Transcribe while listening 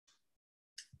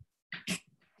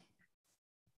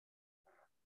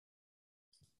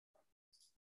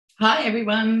Hi,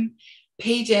 everyone.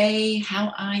 PJ,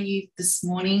 how are you this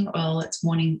morning? Well, it's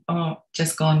morning,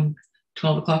 just gone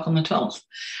 12 o'clock on the 12th.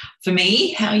 For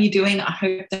me, how are you doing? I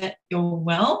hope that you're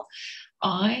well.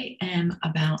 I am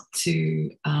about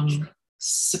to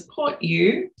support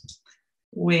you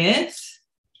with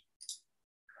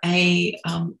a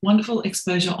wonderful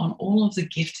exposure on all of the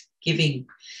gift giving.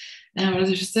 Now,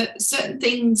 there's certain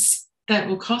things that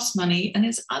will cost money, and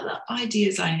there's other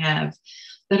ideas I have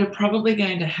that are probably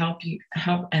going to help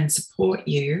and support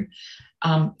you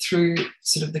through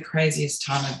sort of the craziest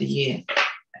time of the year.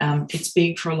 It's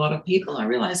big for a lot of people. I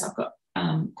realize I've got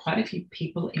quite a few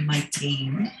people in my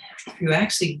team who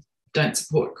actually don't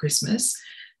support Christmas.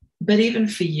 But even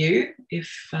for you,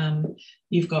 if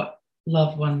you've got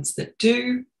loved ones that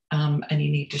do, and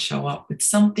you need to show up with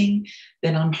something,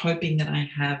 then I'm hoping that I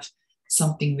have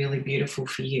something really beautiful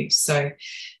for you. So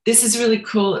this is really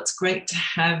cool. It's great to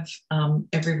have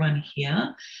everyone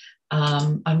here.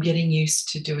 I'm getting used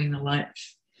to doing the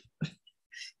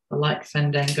light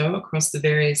fandango across the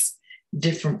various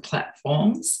different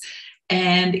platforms.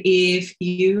 And if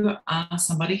you are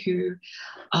somebody who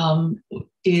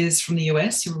is from the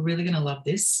US, you're really going to love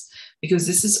this, because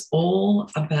this is all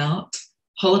about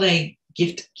holiday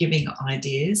gift giving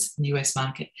ideas in the US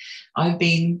market. I've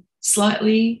been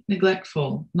slightly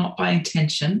neglectful, not by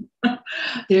intention.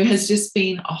 There has just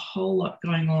been a whole lot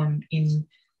going on in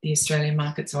the Australian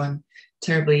market, so I'm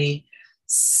terribly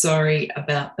sorry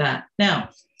about that. Now,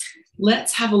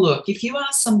 let's have a look. If you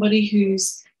are somebody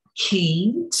who's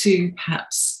keen to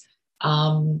perhaps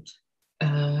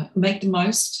make the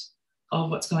most of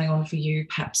what's going on for you,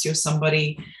 perhaps you're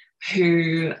somebody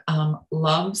who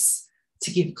loves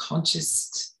to give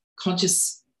conscious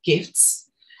gifts.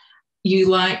 You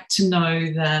like to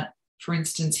know that, for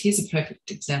instance, here's a perfect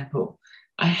example.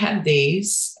 I have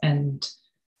these, and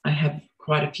I have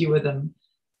quite a few of them.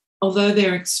 Although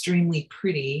they're extremely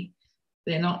pretty,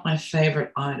 they're not my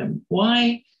favorite item.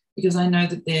 Why? Because I know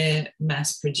that they're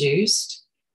mass produced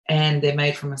and they're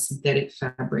made from a synthetic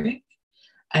fabric.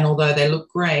 And although they look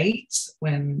great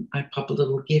when I pop a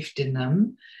little gift in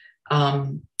them,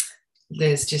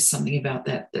 there's just something about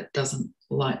that doesn't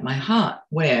light my heart.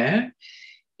 Where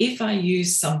if I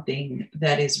use something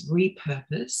that is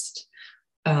repurposed,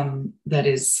 that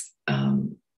is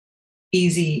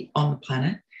easy on the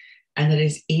planet, and that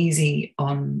is easy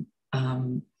on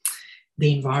the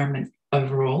environment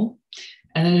overall,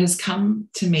 and it has come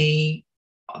to me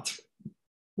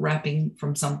wrapping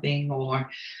from something,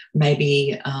 or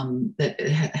maybe that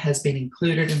has been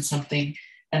included in something.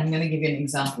 And I'm going to give you an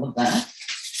example of that.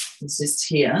 It's just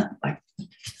here,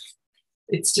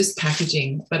 it's just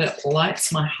packaging, but it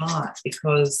lights my heart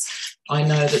because I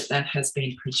know that that has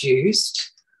been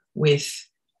produced with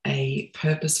a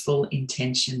purposeful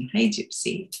intention. Hey,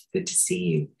 Gypsy, good to see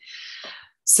you.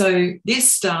 So this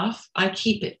stuff, I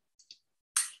keep it.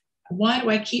 Why do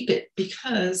I keep it?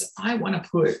 Because I want to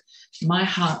put my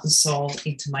heart and soul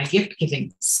into my gift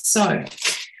giving. So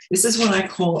this is what I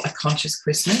call a conscious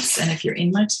Christmas. And if you're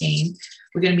in my team,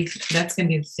 that's going to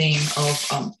be the theme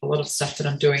of a lot of stuff that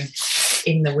I'm doing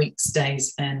in the weeks,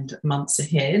 days, and months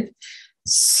ahead.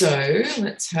 So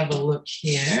let's have a look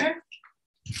here.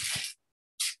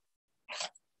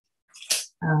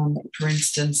 For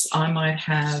instance, I might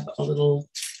have a little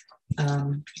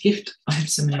gift. I have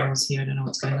so many rolls here, I don't know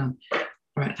what's going on. All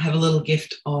right, I have a little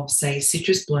gift of, say,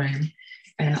 citrus bloom,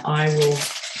 and I will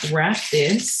wrap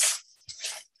this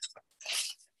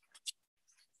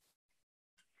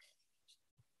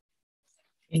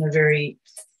in a very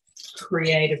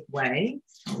creative way.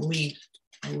 I'll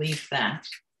leave that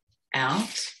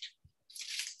out,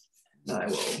 and I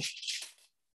will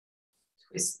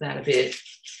twist that a bit,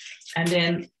 and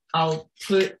then I'll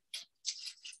put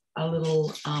a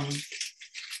little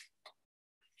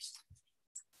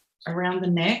around the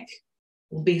neck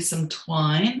will be some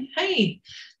twine. Hey,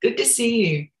 good to see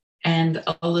you. And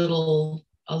a little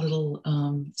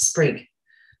sprig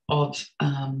of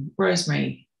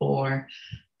rosemary or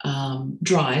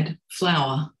dried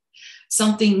flower,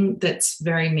 something that's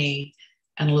very me,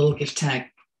 and a little gift tag.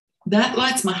 That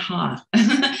lights my heart.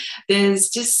 There's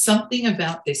just something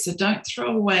about this. So don't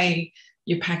throw away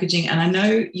your packaging. And I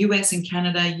know US and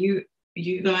Canada, you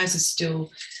guys are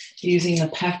still using the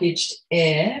packaged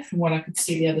air, from what I could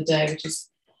see the other day, which is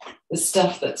the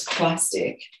stuff that's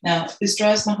plastic. Now, this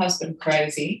drives my husband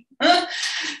crazy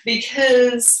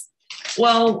because,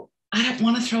 well, I don't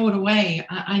want to throw it away.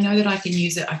 I know that I can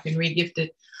use it. I can re-gift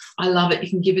it. I love it. You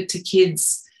can give it to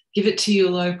kids, give it to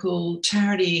your local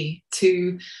charity,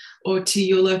 or to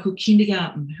your local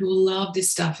kindergarten, who will love this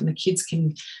stuff, and the kids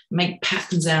can make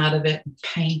patterns out of it and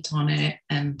paint on it.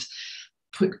 And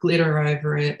put glitter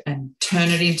over it and turn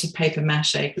it into paper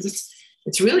mache, because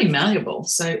it's really malleable.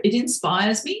 So it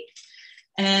inspires me.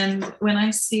 And when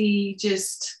I see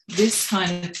just this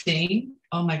kind of thing,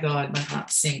 oh my God, my heart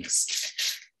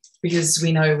sinks, because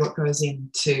we know what goes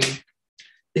into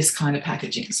this kind of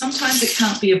packaging. Sometimes it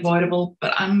can't be avoidable,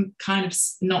 but I'm kind of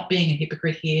not being a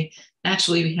hypocrite here.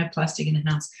 Naturally, we have plastic in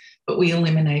the house, but we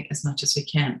eliminate as much as we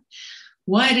can.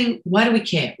 Why do we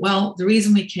care? Well, the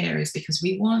reason we care is because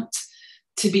we want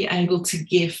to be able to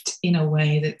gift in a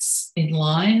way that's in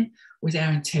line with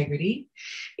our integrity.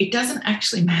 It doesn't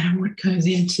actually matter what goes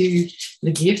into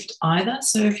the gift either.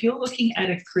 So if you're looking at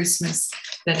a Christmas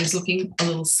that is looking a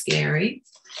little scary,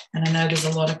 and I know there's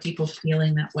a lot of people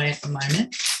feeling that way at the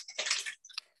moment,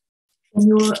 and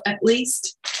you're at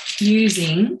least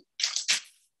using,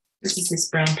 this is this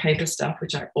brown paper stuff,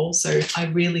 which I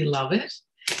really love it,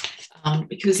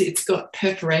 because it's got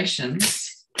perforations.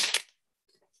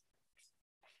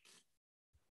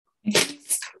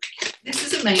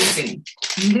 This is amazing.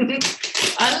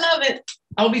 I love it.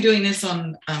 I'll be doing this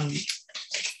on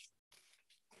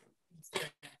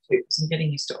because I'm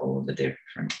getting used to all of the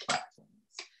different platforms,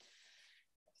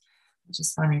 which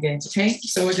is fun and games. Okay,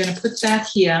 so we're going to put that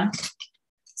here.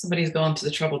 Somebody's gone to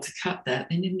the trouble to cut that.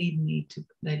 They didn't need to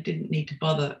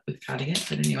bother with cutting it,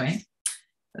 but anyway,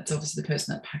 that's obviously the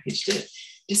person that packaged it.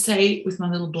 Just say with my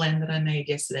little blend that I made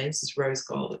yesterday, this is rose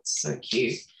gold. It's so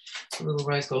cute. A little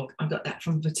rose gold. I got that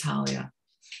from Vitalia.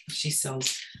 She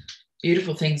sells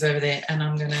beautiful things over there, and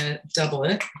I'm going to double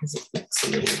it because it looks a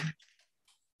little,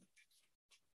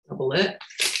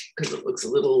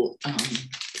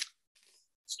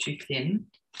 it's too thin.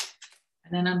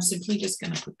 And then I'm simply just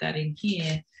going to put that in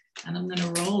here, and I'm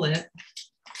going to roll it.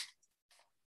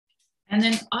 And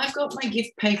then I've got my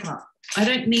gift paper. I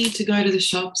don't need to go to the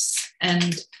shops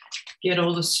and get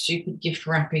all the stupid gift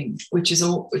wrapping, which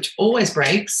always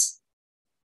breaks,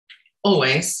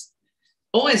 always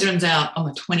runs out on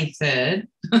the 23rd,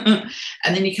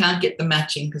 and then you can't get the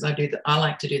matching, because I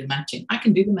like to do the matching. I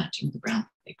can do the matching with the brown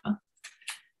paper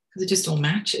because it just all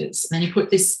matches. And then you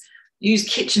put this, use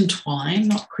kitchen twine,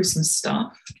 not Christmas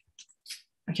stuff.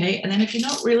 Okay, and then if you're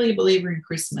not really a believer in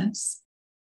Christmas,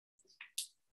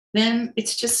 then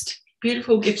it's just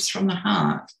beautiful gifts from the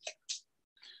heart.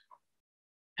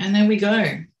 And there we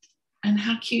go. And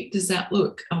how cute does that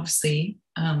look? Obviously,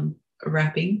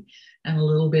 wrapping and a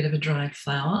little bit of a dried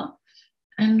flower,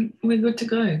 and we're good to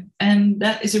go. And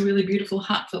that is a really beautiful,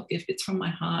 heartfelt gift. It's from my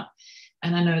heart.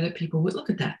 And I know that people would look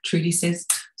at that. Trudy says,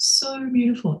 so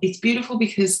beautiful. It's beautiful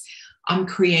because I'm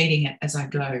creating it as I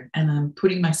go, and I'm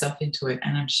putting myself into it,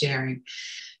 and I'm sharing,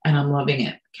 and I'm loving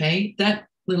it. Okay. That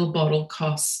little bottle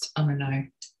cost, I don't know,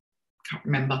 can't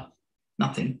remember,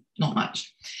 nothing, not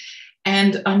much.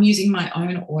 And I'm using my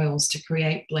own oils to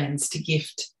create blends to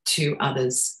gift to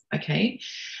others. Okay.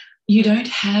 You don't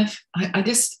have, I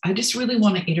just really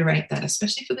want to iterate that,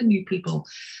 especially for the new people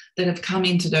that have come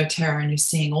into doTERRA, and you're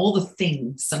seeing all the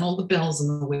things and all the bells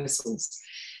and the whistles.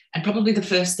 And probably the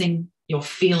first thing you're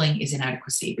feeling is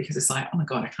inadequacy, because it's like, oh my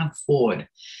God, I can't afford.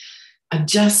 I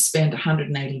just spent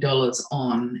 $180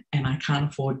 on, and I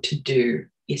can't afford to do.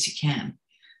 Yes, you can.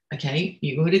 Okay,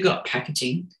 you would have got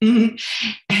packaging and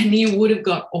you would have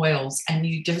got oils, and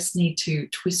you just need to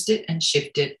twist it and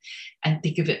shift it and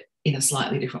think of it in a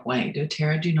slightly different way.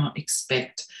 doTERRA do not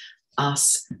expect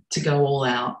us to go all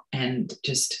out and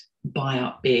just buy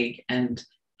up big and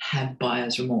have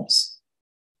buyer's remorse.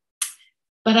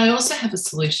 But I also have a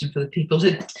solution for the people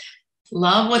that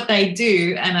love what they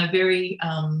do and are very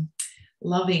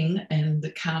loving and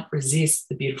that can't resist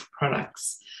the beautiful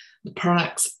products. The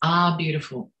products are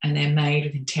beautiful, and they're made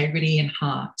with integrity and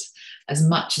heart. As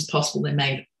much as possible, they're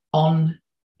made on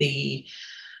the,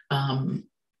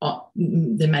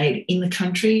 they're made in the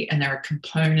country, and there are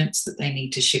components that they need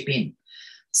to ship in.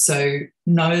 So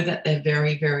know that they're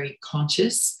very, very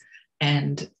conscious.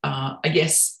 And I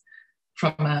guess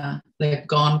they've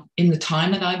gone, in the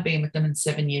time that I've been with them in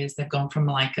 7 years, they've gone from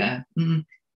like a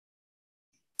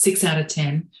 6 out of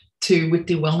 10 to with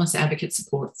the wellness advocate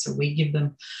support. So we give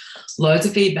them loads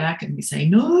of feedback, and we say,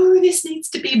 no, this needs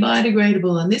to be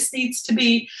biodegradable, and this needs to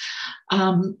be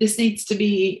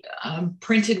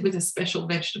printed with a special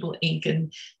vegetable ink,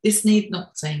 and this needs,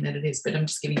 not saying that it is, but I'm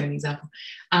just giving you an example.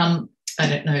 I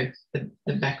don't know the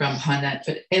background behind that,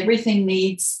 but everything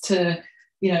needs to,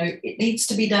 it needs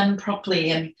to be done properly.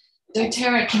 And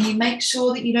doTERRA, can you make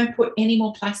sure that you don't put any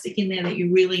more plastic in there that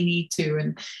you really need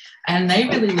to? And they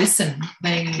really listen.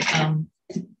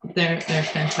 They're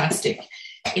fantastic.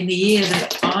 In the year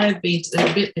that I've been, they're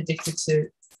a bit addicted to.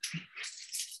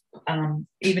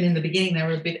 Even in the beginning, they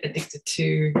were a bit addicted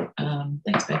to.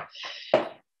 Thanks, babe.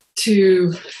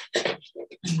 to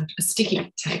a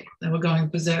sticky tape. They were going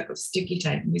berserk of sticky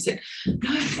tape. And we said,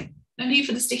 no need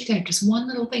for the sticky tape, just one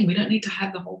little thing. We don't need to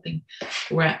have the whole thing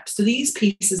wrapped. So these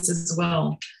pieces as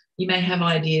well, you may have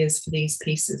ideas for these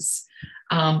pieces.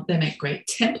 They make great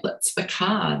templates for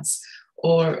cards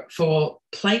or for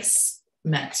place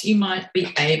mats. You might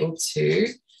be able to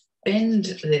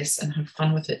bend this and have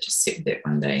fun with it. Just sit with it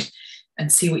one day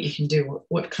and see what you can do.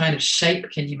 What kind of shape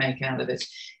can you make out of it?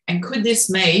 And could this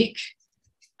make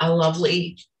a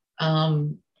lovely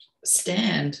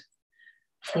stand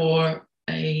for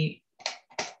a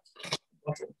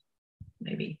bottle,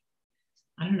 maybe?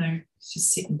 I don't know.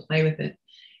 Just sit and play with it.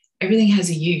 Everything has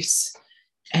a use.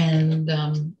 And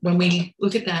when we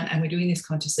look at that and we're doing this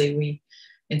consciously, we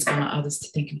inspire others to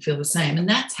think and feel the same. And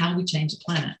that's how we change the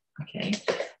planet, okay?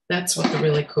 That's what the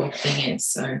really cool thing is.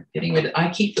 So getting rid of, I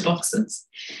keep the boxes.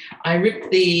 I rip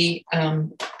the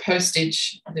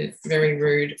postage, the very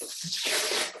rude,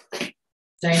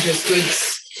 dangerous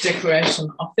goods declaration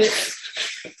off it.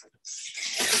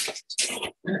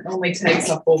 And it normally takes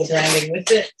off all the branding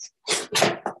with it,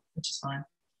 which is fine.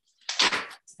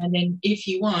 And then if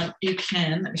you want, you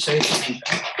can, let me show you something.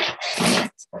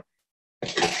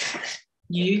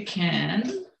 You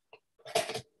can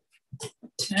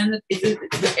turn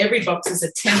every box is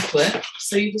a template.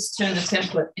 So you just turn the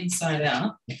template inside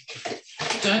out.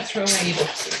 Don't throw away your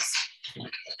boxes.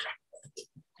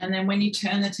 And then when you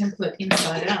turn the template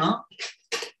inside out,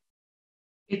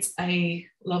 it's a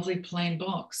lovely plain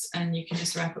box, and you can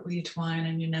just wrap it with your twine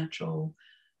and your natural,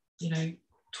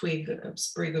 twig, a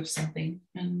sprig of something,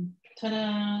 and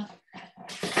ta-da!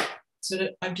 So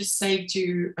that I've just saved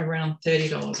you around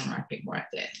 $30 on wrapping right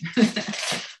there.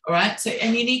 All right, so,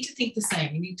 and you need to think the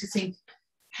same. You need to think,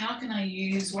 how can I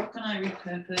use, what can I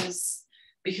repurpose?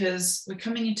 Because we're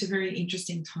coming into very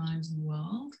interesting times in the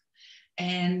world,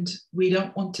 and we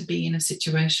don't want to be in a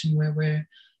situation where we're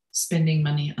spending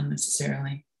money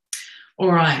unnecessarily.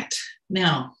 All right,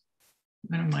 now,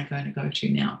 where am I going to go to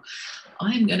now?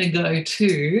 I'm going to go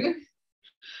to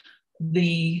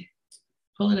the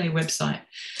holiday website.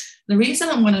 The reason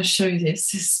I want to show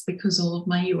this is because all of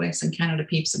my US and Canada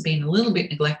peeps have been a little bit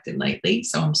neglected lately,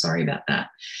 so I'm sorry about that.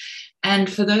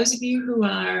 And for those of you who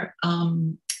are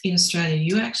in Australia,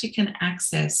 you actually can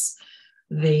access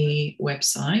the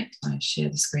website. I share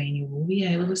the screen, you will be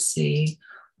able to see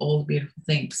all the beautiful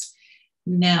things.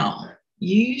 Now,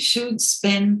 you should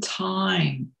spend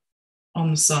time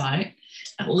on the site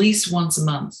at least once a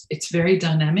month. It's very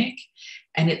dynamic,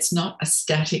 and it's not a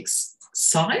static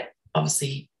site.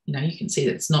 Obviously, you can see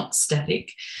that it's not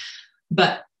static,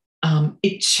 but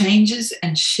it changes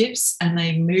and shifts, and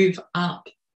they move up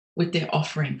with their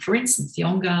offering. For instance, the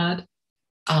On Guard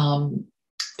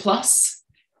Plus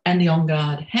and the On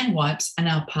Guard hand wipes are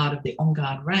now part of the On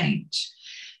Guard range.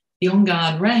 The On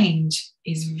Guard range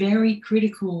is very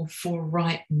critical for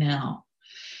right now.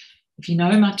 If you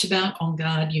know much about On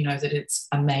Guard, you know that it's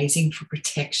amazing for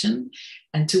protection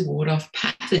and to ward off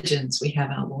pathogens. We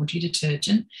have our laundry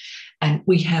detergent and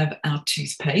we have our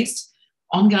toothpaste.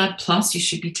 On Guard Plus, you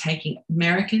should be taking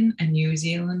American and New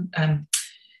Zealand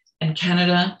and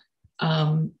Canada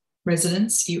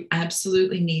residents. You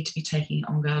absolutely need to be taking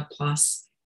On Guard Plus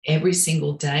every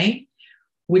single day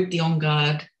with the On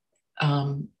Guard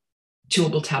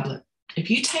chewable tablet.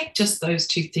 If you take just those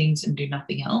two things and do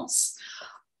nothing else,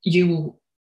 you will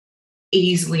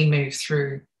easily move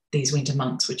through these winter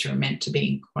months, which are meant to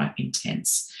be quite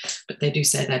intense. But they do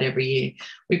say that every year.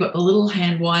 We've got the little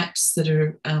hand wipes that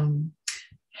are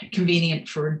convenient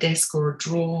for a desk or a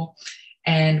drawer.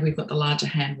 And we've got the larger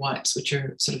hand wipes, which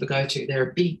are sort of a go-to. They're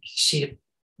a big sheet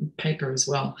of paper as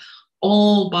well.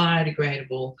 All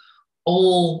biodegradable,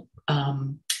 all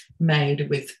made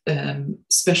with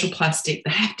special plastic.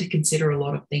 They have to consider a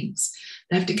lot of things.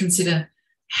 They have to consider,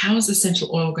 how is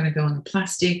essential oil going to go in the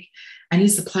plastic? And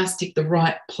is the plastic the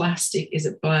right plastic? Is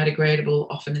it biodegradable?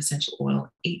 Often essential oil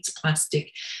eats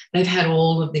plastic. They've had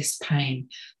all of this pain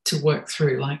to work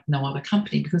through like no other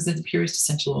company, because they're the purest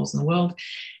essential oils in the world.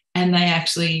 And they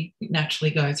actually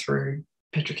naturally go through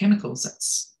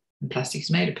petrochemicals. Plastic is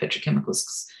made of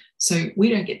petrochemicals. So we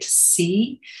don't get to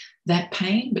see that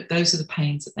pain, but those are the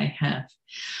pains that they have.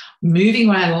 Moving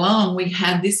right along, we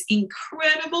have this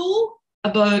incredible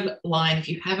abode line. If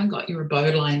you haven't got your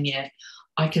abode line yet,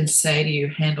 I can say to you,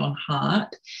 hand on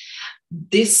heart,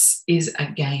 this is a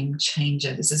game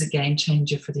changer. This is a game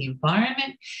changer for the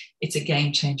environment. It's a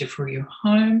game changer for your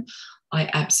home.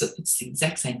 It's the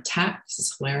exact same tap. This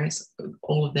is hilarious.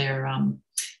 All of their,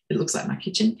 it looks like my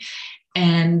kitchen.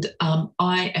 And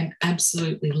I am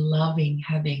absolutely loving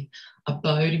having a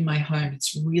abode in my home.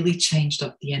 It's really changed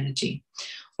up the energy.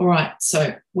 All right,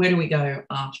 so where do we go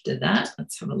after that?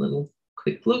 Let's have a little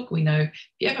quick look. We know, if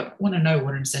you ever want to know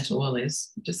what an essential oil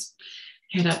is, just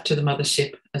head up to the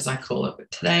mothership, as I call it. But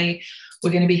today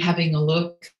we're going to be having a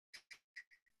look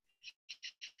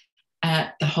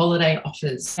at the holiday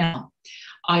offers. Now,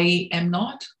 I am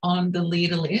not on the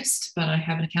leader list, but I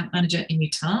have an account manager in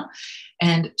Utah,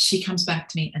 and she comes back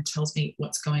to me and tells me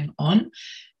what's going on.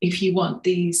 If you want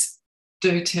these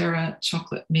doTERRA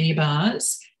chocolate mini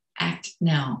bars, act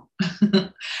now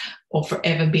or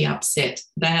forever be upset.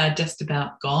 They are just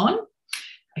about gone.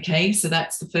 Okay, so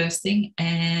that's the first thing.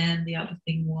 And the other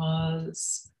thing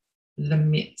was the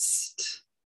mist.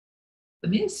 The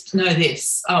mist? No,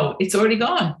 this. Oh, it's already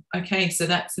gone. Okay, so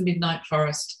that's the Midnight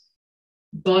Forest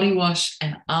body wash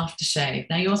and aftershave.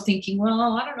 Now you're thinking, well,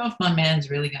 I don't know if my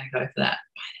man's really going to go for that.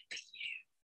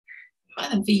 Buy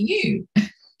them for you.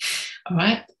 All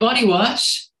right, body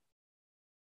wash.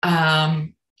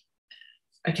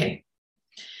 Okay.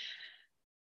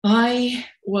 I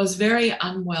was very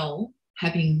unwell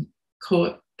having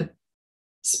caught the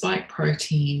spike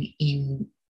protein in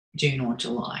June or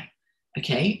July.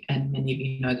 Okay, and many of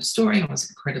you know the story. I was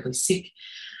incredibly sick.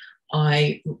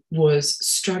 I was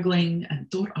struggling and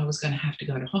thought I was going to have to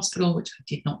go to hospital, which I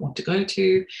did not want to go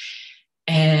to.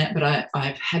 But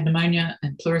I've had pneumonia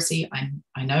and pleurisy.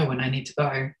 I know when I need to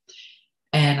go.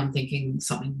 And I'm thinking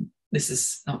this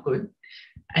is not good.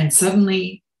 And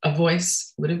suddenly a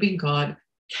voice, would have been God,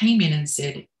 came in and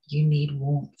said, you need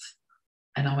warmth.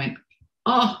 And I went,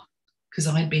 oh, because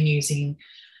I'd been using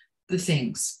the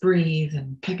things, breathe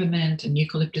and peppermint and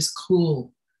eucalyptus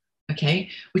cool, okay,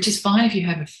 which is fine if you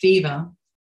have a fever.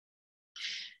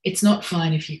 It's not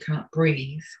fine if you can't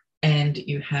breathe and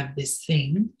you have this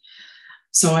thing.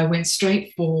 So I went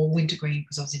straight for wintergreen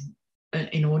because I was in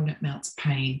inordinate amounts of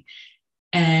pain,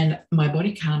 and my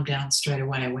body calmed down straight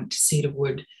away. I went to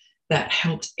cedarwood. That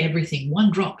helped everything. One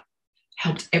drop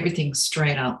helped everything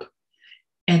straight up.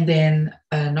 And then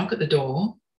a knock at the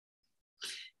door,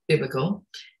 biblical,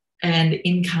 and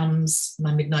in comes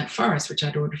my Midnight Forest, which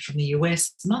I'd ordered from the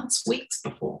US months, weeks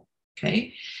before,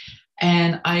 okay?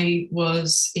 And I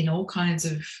was in all kinds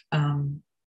of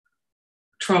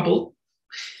trouble,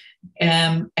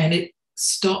 and it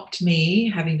stopped me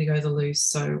having to go the loose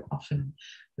so often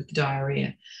with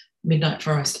diarrhea. Midnight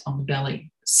Forest on the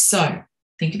belly. So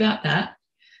think about that.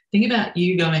 Think about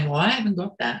you going, well, I haven't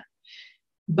got that.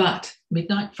 But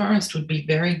Midnight Forest would be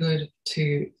very good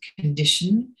to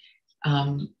condition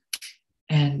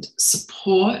and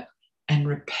support and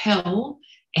repel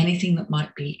anything that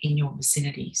might be in your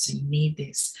vicinity. So you need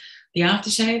this. The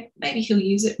aftershave, maybe he'll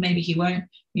use it, maybe he won't.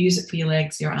 Use it for your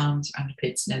legs, your arms, your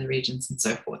underpits, nether regions, and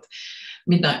so forth.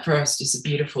 Midnight Forest is a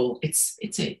beautiful, it's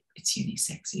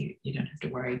unisex. You don't have to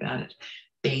worry about it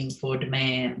being for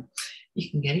demand. You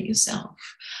can get it yourself.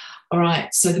 All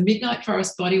right, so the Midnight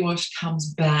Forest body wash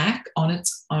comes back on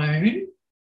its own.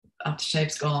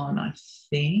 Aftershave's gone, I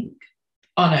think.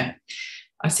 Oh no,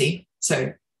 I see.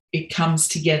 So it comes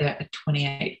together at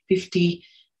 $28.50.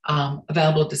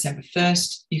 Available December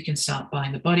 1st. You can start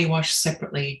buying the body wash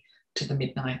separately to the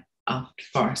Midnight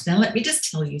Forest. Now, let me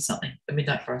just tell you something, the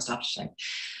Midnight Forest aftershave.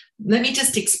 Let me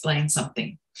just explain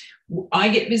something. I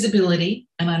get visibility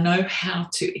and I know how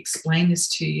to explain this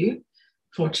to you,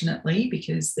 fortunately,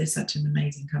 because they're such an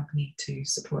amazing company to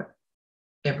support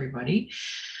everybody.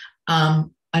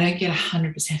 I don't get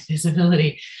 100%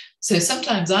 visibility. So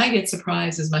sometimes I get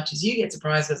surprised as much as you get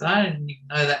surprised, because I didn't even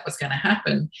know that was going to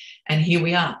happen. And here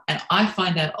we are. And I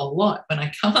find out a lot when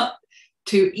I come up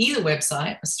to either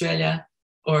website, Australia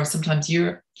or sometimes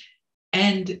Europe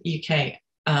and UK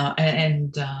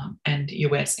and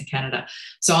US and Canada.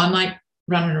 So I'm like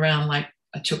running around like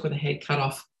a chook with a head cut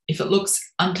off. If it looks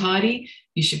untidy,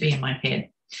 you should be in my head.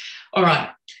 All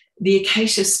right. The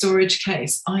acacia storage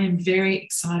case. I am very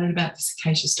excited about this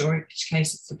acacia storage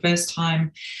case. It's the first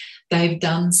time they've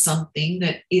done something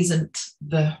that isn't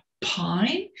the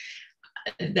pine.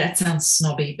 That sounds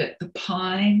snobby, but the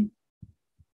pine,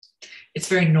 it's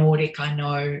very Nordic, I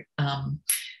know, and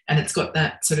it's got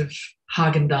that sort of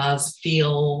Haagen-Dazs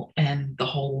feel and the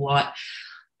whole lot.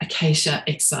 Acacia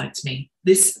excites me.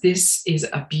 This is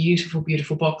a beautiful,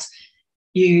 beautiful box.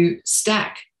 You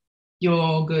stack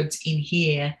your goods in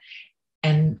here,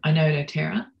 and I know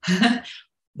doTERRA,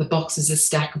 the boxes are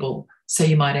stackable, so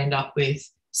you might end up with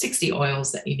 60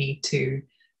 oils that you need to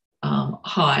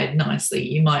hide nicely.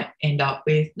 You might end up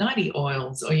with 90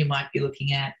 oils, or you might be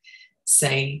looking at,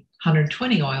 say,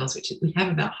 120 oils, which we have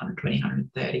about 120,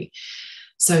 130.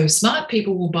 So smart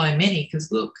people will buy many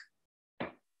because, look,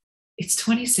 it's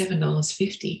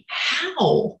 $27.50.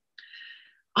 How?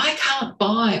 I can't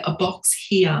buy a box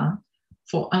here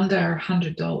for under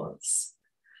 $100.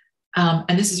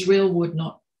 And this is real wood,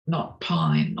 not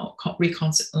pine, not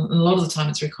reconstituted. A lot of the time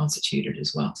it's reconstituted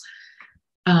as well.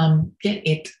 Get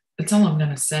it. That's all I'm going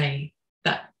to say.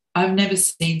 That I've never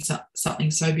seen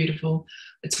something so beautiful.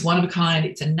 It's one of a kind.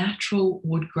 It's a natural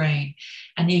wood grain.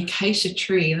 And the acacia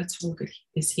tree, let's look at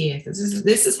this here.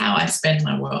 This is how I spend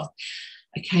my world.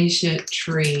 Acacia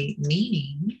tree,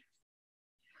 meaning,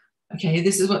 okay,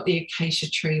 this is what the acacia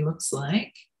tree looks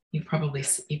like. You probably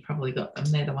got them.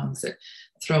 They're the ones that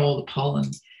throw all the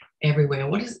pollen everywhere.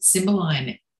 What does it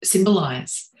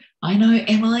symbolize? I know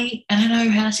Emily, and I know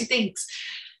how she thinks.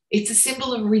 It's a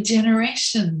symbol of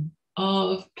regeneration,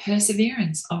 of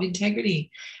perseverance, of integrity.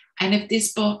 And if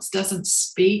this box doesn't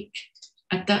speak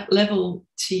at that level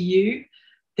to you,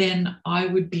 then I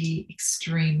would be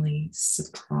extremely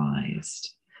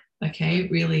surprised. Okay,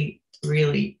 really,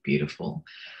 really beautiful.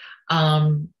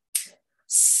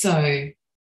 So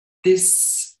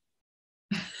this,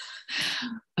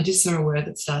 I just saw a word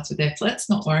that starts with F. Let's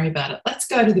not worry about it. Let's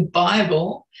go to the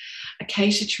Bible.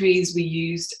 Acacia trees were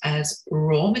used as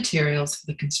raw materials for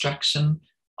the construction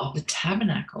of the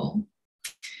tabernacle,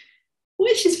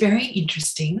 which is very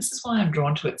interesting. This is why I'm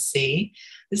drawn to it. See,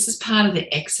 this is part of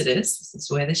the Exodus. This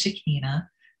is where the Shekinah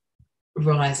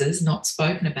rises, not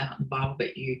spoken about in the Bible,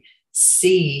 but you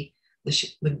see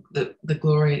the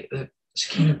glory, the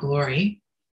Shekinah glory.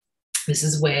 This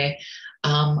is where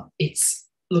it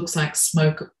looks like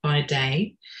smoke by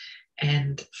day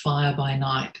and fire by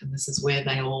night. And this is where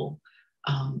they all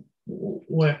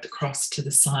worked across to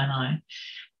the Sinai.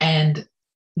 And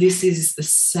this is the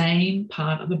same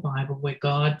part of the Bible where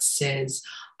God says,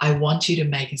 I want you to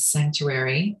make a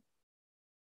sanctuary.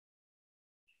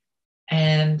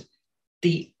 And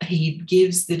he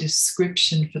gives the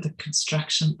description for the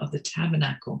construction of the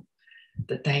tabernacle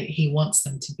that he wants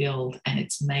them to build, and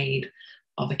it's made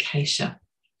of acacia,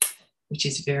 which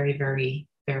is very, very,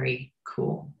 very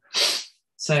cool.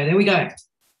 So there we go.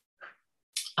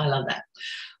 I love that.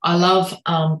 I love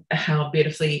how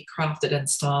beautifully crafted and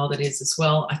styled it is as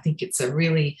well. I think it's a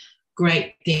really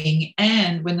great thing.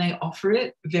 And when they offer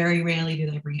it, very rarely do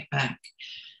they bring it back.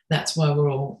 That's why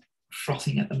we're all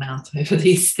frothing at the mouth over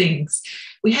these things.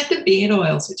 We had the beard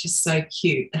oils, which is so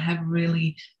cute. They have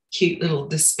really cute little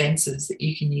dispensers that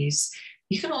you can use.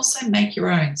 You can also make your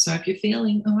own. So if you're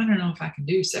feeling, oh, I don't know if I can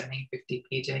do 1750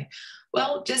 PJ,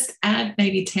 well, just add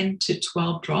maybe 10 to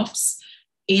 12 drops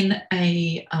in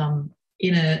a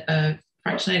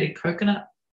fractionated coconut.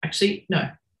 Actually, no.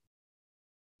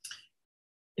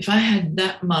 If I had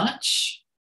that much,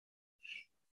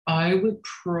 I would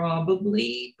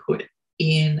probably put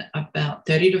in about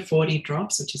 30 to 40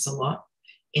 drops, which is a lot,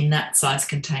 in that size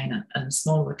container. And the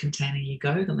smaller the container you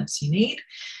go, the less you need.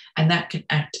 And that can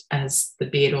act as the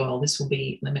beard oil. This will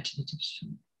be limited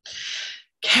edition.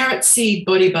 Carrot seed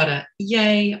body butter.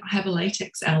 Yay, I have a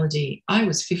latex allergy. I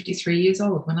was 53 years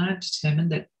old when I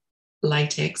determined that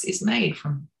latex is made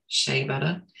from shea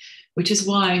butter, which is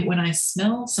why when I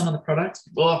smell some of the products,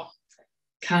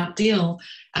 can't deal.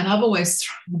 And I've always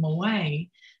thrown them away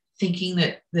thinking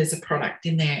that there's a product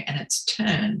in there and it's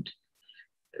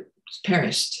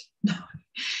perished. No,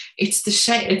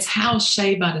 it's how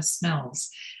shea butter smells.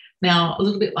 Now, a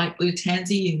little bit like blue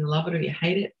tansy, you love it or you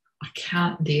hate it. I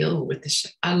can't deal with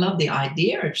I love the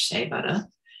idea of shea butter,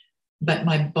 but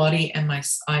my body and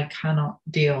I cannot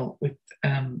deal with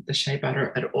the shea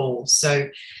butter at all. So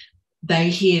they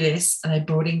hear this and they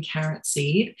brought in carrot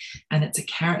seed, and it's a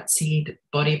carrot seed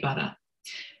body butter.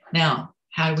 Now,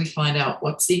 how do we find out?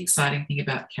 What's the exciting thing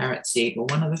about carrot seed? Well,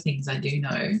 one of the things I do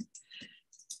know,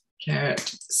 carrot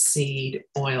seed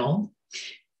oil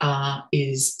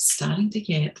is starting to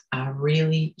get a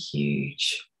really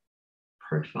huge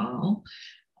profile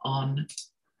on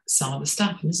some of the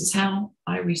stuff. And this is how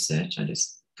I research. I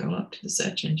just go up to the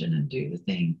search engine and do the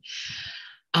thing.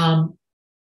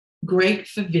 Great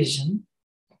for vision,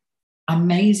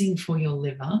 amazing for your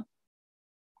liver,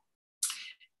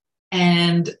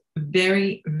 and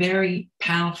very, very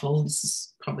powerful. This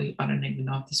is probably, I don't even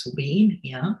know if this will be in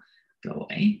here. Go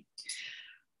away.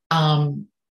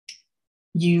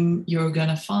 You're going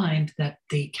to find that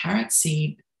the carrot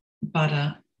seed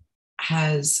butter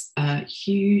has a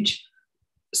huge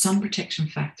sun protection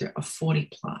factor of 40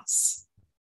 plus.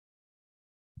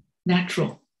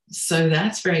 Natural. So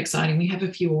that's very exciting. We have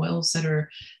a few oils that are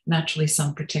naturally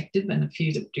sun protective and a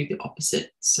few that do the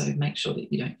opposite. So make sure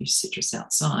that you don't use citrus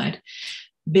outside.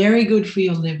 Very good for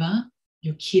your liver,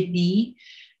 your kidney,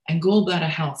 and gallbladder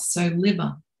health. So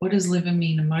liver, what does liver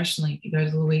mean emotionally? If you go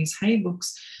to Louise Hay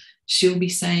books, she'll be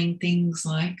saying things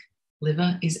like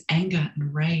liver is anger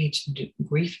and rage and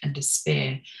grief and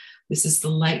despair. This is the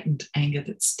latent anger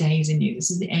that stays in you.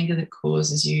 This is the anger that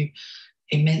causes you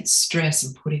immense stress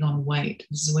and putting on weight.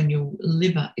 This is when your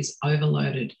liver is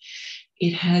overloaded.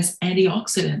 It has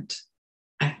antioxidant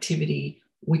activity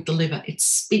with the liver. It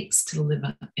speaks to the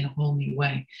liver in a whole new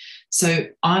way. So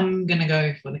I'm going to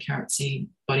go for the carrot seed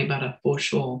body butter for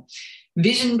sure.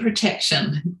 Vision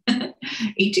protection.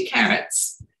 Eat your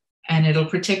carrots and it'll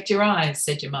protect your eyes,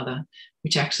 said your mother,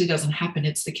 which actually doesn't happen.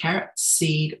 It's the carrot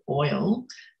seed oil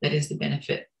that is the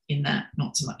benefit in that,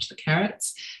 not so much the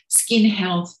carrots. Skin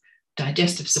health,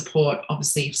 digestive support.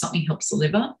 Obviously, if something helps the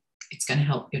liver, it's going to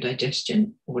help your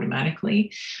digestion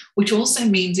automatically, which also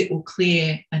means it will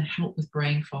clear and help with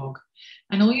brain fog.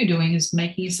 And all you're doing is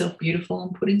making yourself beautiful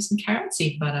and putting some carrot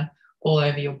seed butter all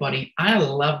over your body. I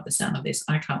love the sound of this.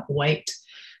 I can't wait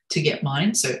to get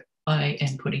mine. So I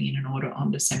am putting in an order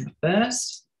on December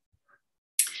 1st.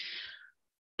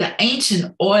 The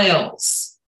ancient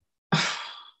oils.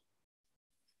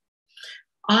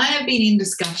 I have been in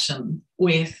discussion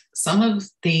with some of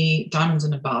the diamonds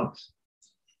and above.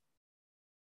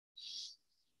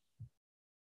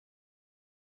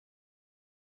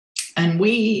 And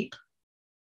we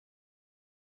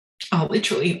are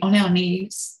literally on our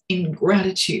knees in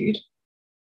gratitude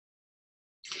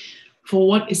for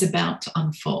what is about to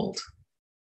unfold.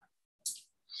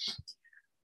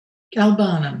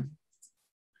 Galbanum,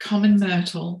 common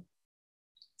myrtle,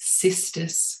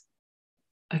 cistus,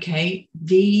 okay?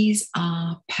 These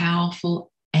are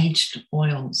powerful ancient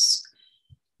oils.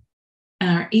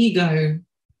 Our ego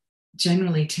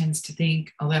generally tends to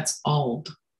think, oh, that's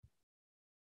old.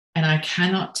 And I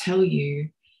cannot tell you,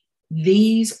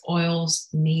 these oils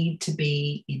need to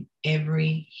be in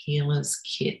every healer's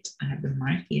kit. I have them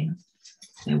right here.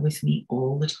 They're with me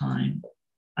all the time.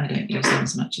 I don't use them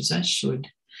as much as I should.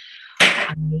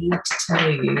 I need to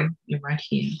tell you, you're right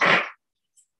here.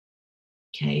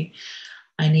 Okay.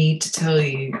 I need to tell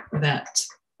you that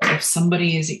if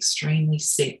somebody is extremely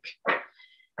sick,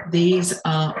 these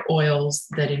are oils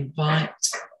that invite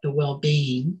the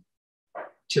well-being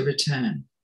to return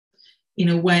in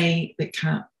a way that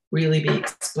can't really be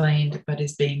explained, but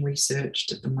is being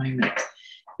researched at the moment.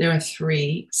 There are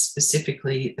 3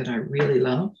 specifically that I really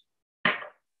love.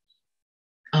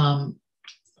 4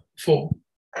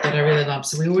 that I really love.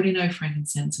 So we already know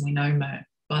frankincense and we know myrrh.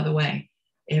 By the way,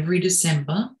 every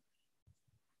December,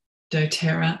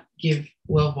 doTERRA give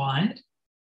worldwide,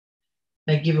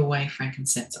 they give away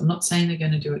frankincense. I'm not saying they're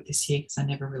going to do it this year because I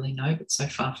never really know, but so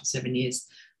far for 7 years,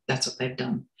 that's what they've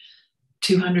done.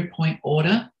 200-point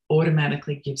order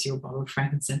automatically gives you a bottle of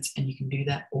frankincense, and you can do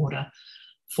that order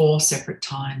 4 separate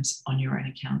times on your own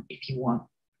account if you want.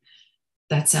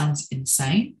 That sounds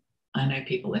insane. I know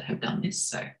people that have done this,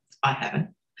 so I haven't.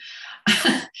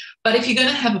 But if you're going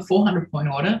to have a 400-point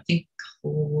order, think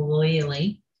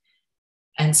clearly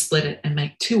and split it and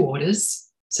make 2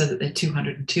 orders so that they're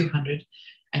 200 and 200,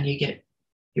 and you get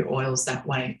your oils that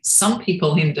way. Some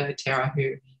people in doTERRA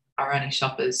who are only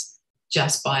shoppers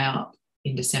just buy up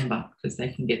in December because they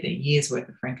can get their year's worth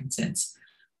of frankincense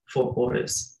 4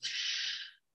 orders.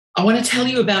 I want to tell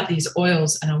you about these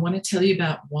oils, and I want to tell you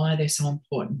about why they're so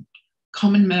important.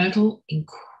 Common myrtle,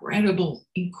 incredible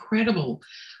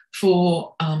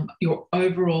for your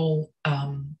overall,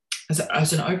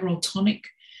 as an overall tonic,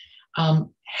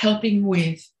 helping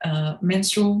with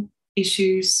menstrual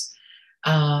issues,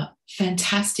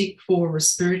 fantastic for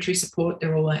respiratory support.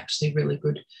 They're all actually really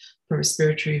good for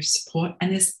respiratory support.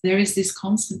 And there is this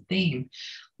constant theme: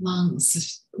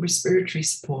 lungs, respiratory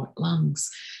support, lungs,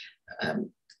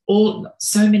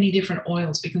 so many different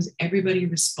oils, because everybody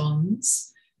responds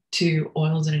to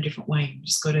oils in a different way. You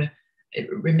just got to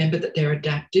remember that they're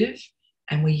adaptive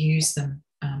and we use them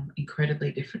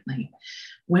incredibly differently.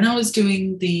 When I was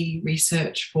doing the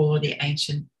research for the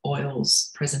ancient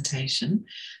oils presentation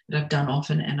that I've done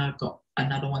often, and I've got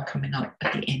another one coming up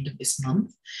at the end of this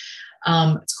month,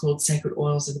 it's called Sacred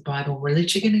Oils of the Bible. We're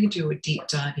literally going to do a deep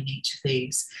dive in each of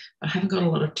these. I haven't got a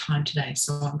lot of time today,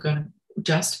 so I'm going to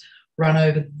just run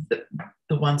over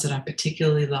the ones that I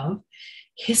particularly love.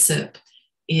 Hyssop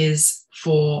is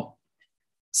for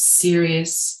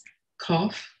serious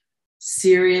cough,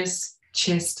 serious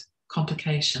chest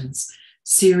complications,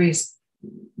 serious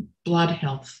blood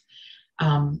health.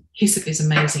 Hyssop is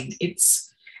amazing.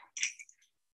 It's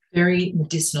very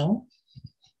medicinal,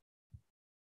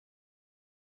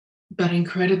 but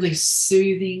incredibly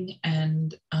soothing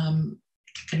and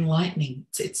enlightening.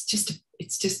 It's just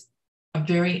a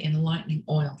very enlightening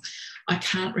oil. I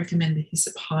can't recommend the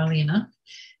hyssop highly enough.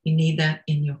 You need that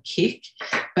in your kick,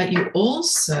 but you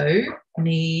also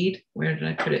need, where did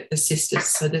I put it? The cistus.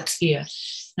 So that's here.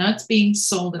 Now it's being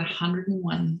sold at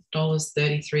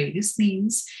 $101.33. This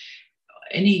means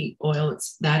any oil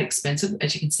that's that expensive,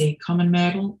 as you can see, common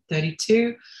myrtle,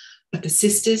 32, but the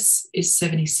cistus is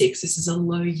 76. This is a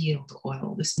low yield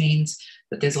oil. This means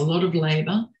that there's a lot of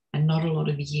labor and not a lot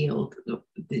of yield.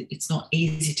 It's not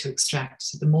easy to extract.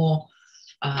 So the more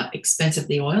expensive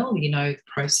the oil, the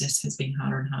process has been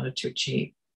harder and harder to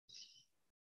achieve.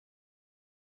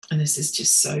 And this is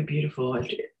just so beautiful.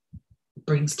 It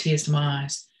brings tears to my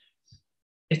eyes.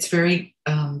 It's very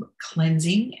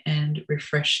cleansing and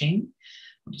refreshing.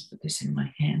 I'll just put this in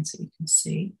my hand so you can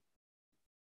see.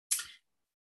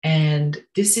 And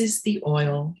this is the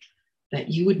oil that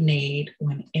you would need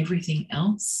when everything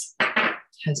else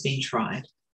has been tried.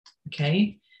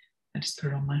 Okay, I just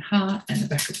put it on my heart and the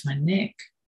back of my neck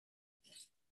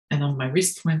and on my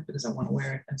wrist point because I want to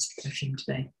wear it as perfume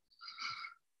today.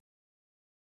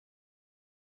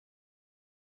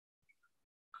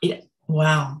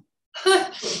 Wow.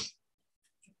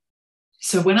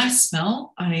 So when I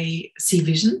smell, I see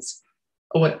visions,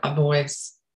 or I've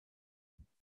always,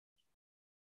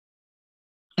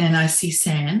 and I see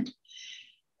sand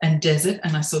and desert,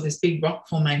 and I saw this big rock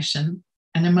formation,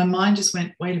 and then my mind just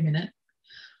went, wait a minute.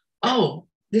 Oh,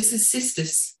 this is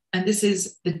cistus, and this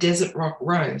is the desert rock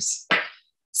rose.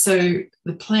 So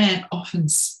the plant often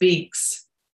speaks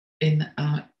in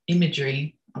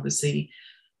imagery. Obviously,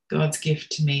 God's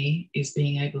gift to me is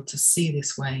being able to see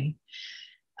this way.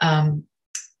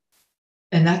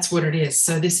 And that's what it is.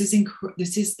 So this is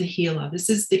the healer. This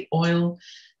is the oil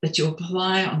that you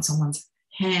apply on someone's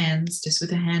hands, just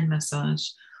with a hand massage,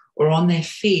 or on their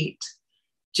feet,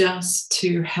 just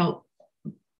to help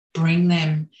bring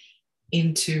them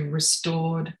into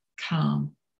restored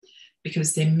calm,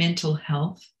 because their mental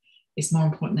health is more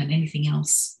important than anything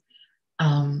else.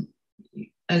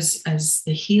 As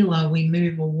the healer, we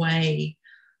move away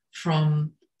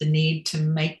from the need to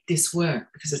make this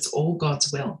work, because it's all God's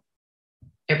will.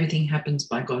 Everything happens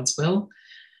by God's will.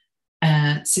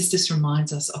 Cistus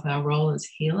reminds us of our role as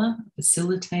healer,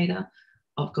 facilitator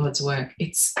of God's work.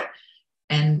 It's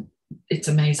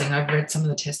amazing. I've read some of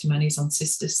the testimonies on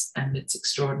cistus, and it's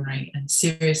extraordinary. And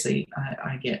seriously,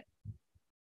 I get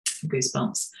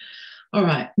goosebumps. All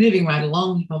right, moving right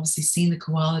along. You've obviously seen the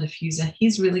koala diffuser.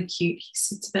 He's really cute. He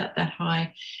sits about that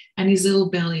high, and his little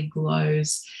belly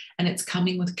glows, and it's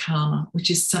coming with karma,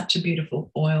 which is such a beautiful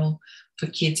oil for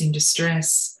kids in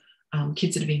distress,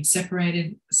 kids that have been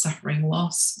separated, suffering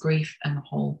loss, grief, and the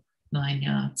whole 9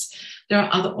 yards. There are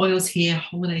other oils here,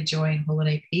 Holiday Joy and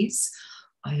Holiday Peace.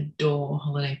 I adore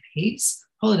Holiday Peace.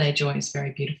 Holiday Joy is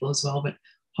very beautiful as well, but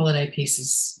Holiday Peace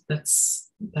is, that's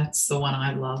the one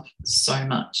I love so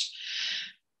much.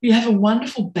 We have a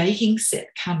wonderful baking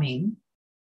set coming,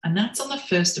 and that's on the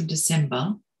 1st of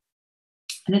December,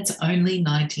 and it's only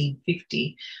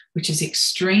 $19.50, which is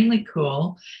extremely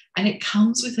cool, and it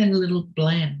comes with a little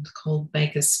blend called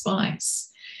Baker's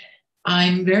Spice.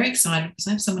 I'm very excited because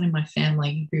I have someone in my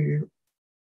family who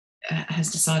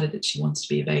has decided that she wants to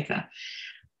be a baker.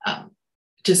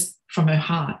 Just from her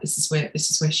heart, this is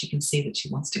where she can see that she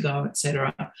wants to go,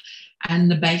 etc. And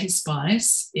the Baker's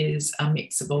Spice is a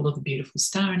mix of all of the beautiful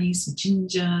star anise and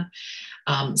ginger,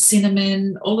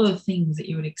 cinnamon, all of the things that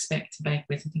you would expect to bake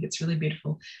with. I think it's really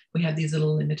beautiful. We have these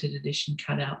little limited edition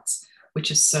cutouts, which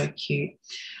is so cute.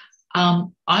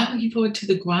 I'm looking forward to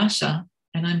the gua sha,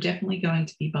 and I'm definitely going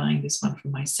to be buying this one for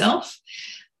myself.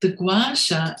 The gua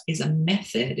sha is a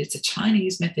method. It's a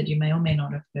Chinese method you may or may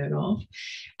not have heard of,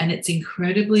 and it's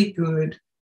incredibly good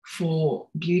for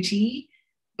beauty,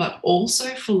 but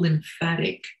also for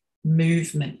lymphatic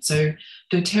movement. So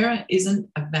doTERRA isn't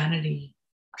a vanity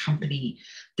company.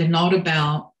 They're not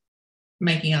about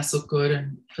making us look good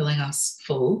and filling us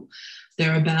full.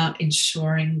 They're about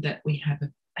ensuring that we have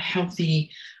a healthy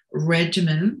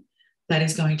regimen that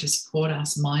is going to support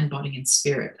us mind, body, and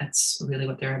spirit. That's really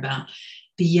what they're about.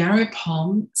 The yarrow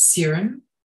pom serum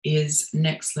is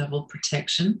next level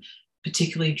protection,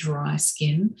 particularly dry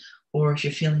skin, or if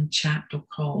you're feeling chapped or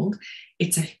cold.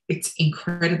 It's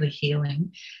incredibly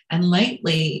healing. And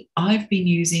lately, I've been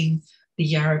using the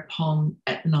yarrow pom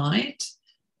at night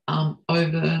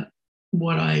over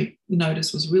what I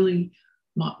noticed was really,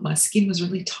 my skin was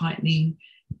really tightening.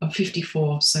 I'm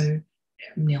 54, so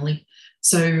nearly.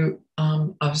 So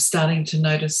I was starting to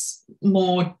notice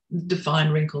more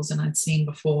defined wrinkles than I'd seen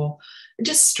before,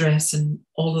 just stress and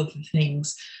all of the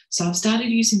things. So I've started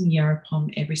using the yarrow pom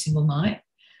every single night.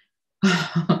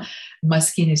 My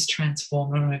skin is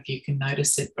transformed. I don't know if you can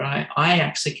notice it, but I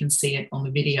actually can see it on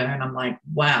the video, and I'm like,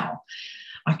 wow,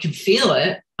 I can feel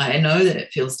it. I know that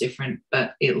it feels different,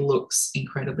 but it looks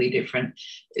incredibly different.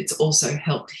 It's also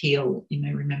helped heal. You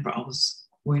may remember I was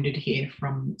wounded here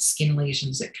from skin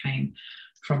lesions that came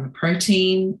from the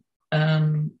protein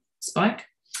spike.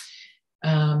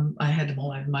 I had them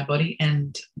all over my body,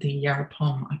 and the Yarra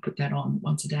Pom, I put that on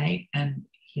once a day and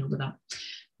healed it up.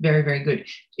 Very, very good.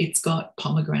 It's got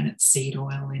pomegranate seed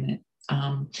oil in it.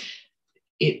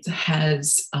 It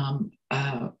has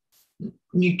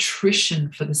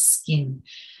nutrition for the skin.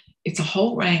 It's a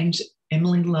whole range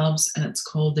Emily loves, and it's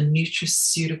called the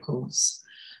nutraceuticals.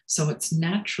 So it's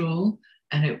natural,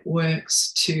 and it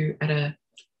works at a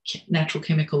natural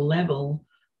chemical level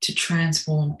to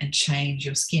transform and change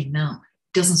your skin. Now,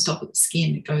 it doesn't stop at the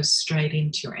skin. It goes straight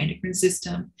into your endocrine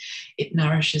system. It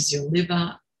nourishes your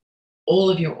liver, all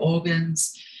of your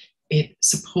organs. It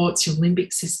supports your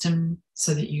limbic system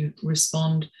so that you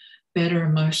respond better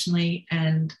emotionally.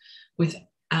 And with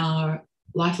our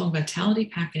lifelong vitality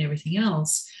pack and everything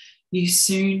else, you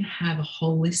soon have a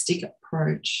holistic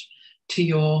approach to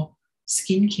your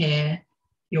skincare,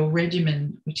 your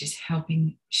regimen, which is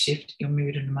helping shift your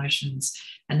mood and emotions.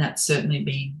 And that's certainly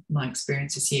been my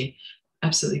experience this year.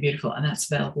 Absolutely beautiful. And that's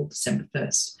available December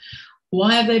 1st.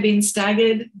 Why have they been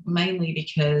staggered? Mainly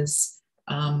because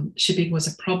shipping was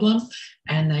a problem,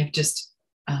 and they've just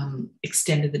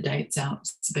extended the dates out.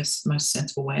 It's the best, most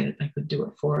sensible way that they could do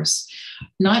it for us.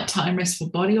 Nighttime restful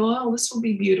body oil. This will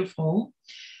be beautiful.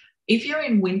 If you're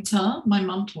in winter, my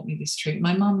mum taught me this trick.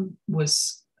 My mum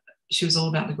she was all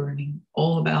about the grooming,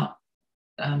 all about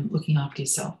looking after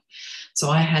yourself. So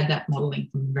I had that modeling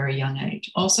from a very young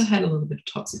age. Also had a little bit of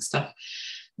toxic stuff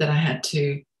that I had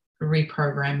to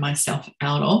reprogram myself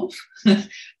out of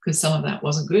because some of that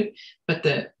wasn't good. But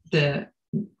the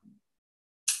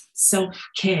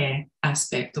self-care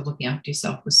aspect of looking after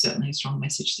yourself was certainly a strong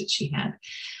message that she had.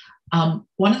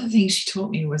 One of the things she taught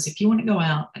me was if you want to go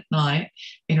out at night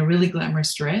in a really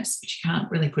glamorous dress, but you can't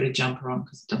really put a jumper on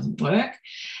because it doesn't work,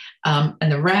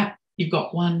 and the wrap, you've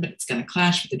got one, but it's going to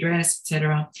clash with the dress,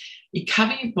 etc. You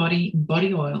cover your body in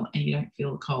body oil and you don't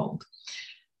feel the cold.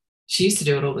 She used to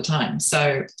do it all the time.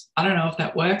 So I don't know if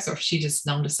that works or if she just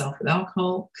numbed herself with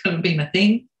alcohol. Could have been a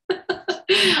thing.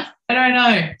 I don't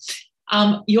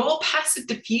know. Your passive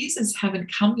diffusers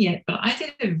haven't come yet, but I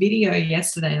did a video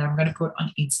yesterday that I'm going to put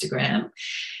on Instagram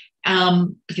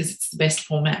because it's the best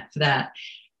format for that.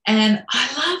 And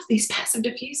I love these passive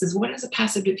diffusers. What is a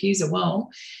passive diffuser?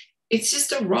 Well, it's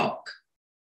just a rock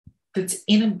that's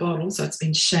in a bottle, so it's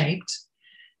been shaped.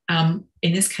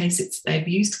 In this case, they've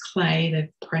used clay,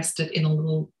 they've pressed it in a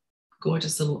little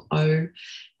gorgeous little O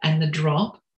and the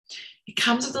drop. It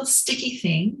comes with a sticky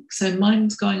thing. So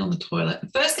mine's going on the toilet.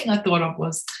 The first thing I thought of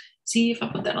was, see, if I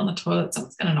put that on the toilet,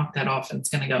 someone's going to knock that off and it's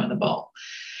going to go in the bowl.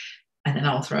 And then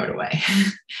I'll throw it away.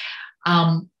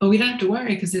 But we don't have to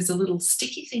worry because there's a little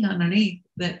sticky thing underneath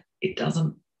that it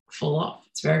doesn't fall off.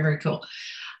 It's very, very cool.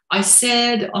 I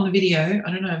said on the video,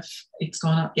 I don't know if it's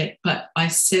gone up yet, but I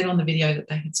said on the video that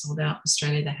they had sold out in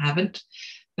Australia. They haven't,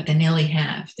 but they nearly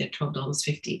have. They're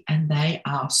 $12.50 and they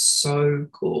are so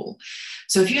cool.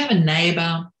 So if you have a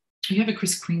neighbor, you have a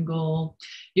Kris Kringle,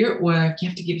 you're at work, you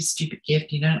have to give a stupid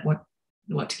gift, you don't know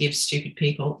what to give stupid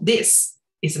people, this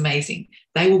is amazing.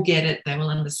 They will get it. They will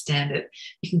understand it.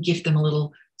 You can gift them a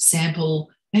little sample,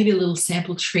 maybe a little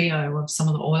sample trio of some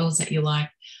of the oils that you like.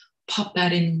 Pop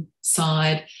that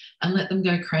inside and let them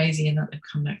go crazy and let them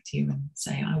come back to you and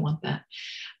say, I want that.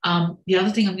 The other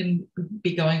thing I'm going to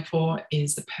be going for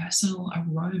is the personal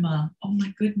aroma. Oh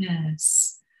my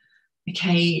goodness.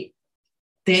 Okay,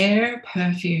 their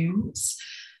perfumes,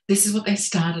 this is what they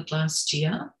started last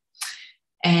year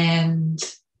and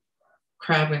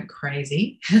crowd went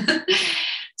crazy.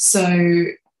 So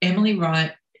Emily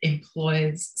Wright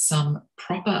employs some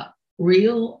proper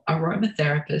real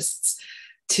aromatherapists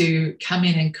to come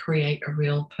in and create a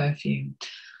real perfume.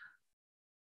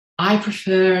 I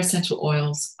prefer essential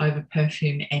oils over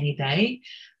perfume any day.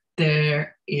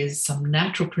 There is some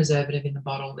natural preservative in the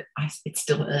bottle. It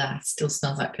still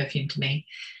smells like perfume to me,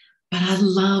 but I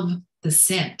love the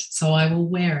scent, so I will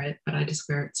wear it, but I just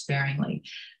wear it sparingly.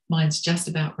 Mine's just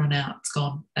about run out. It's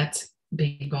gone. That's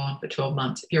been gone for 12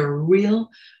 months. If you're a real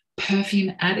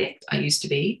perfume addict, I used to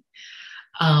be,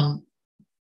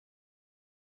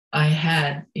 I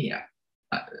had,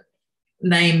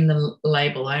 name the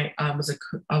label. I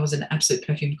was an absolute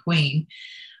perfume queen.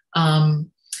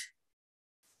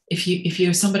 If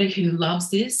you're somebody who loves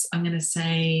this, I'm going to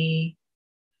say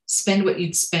spend what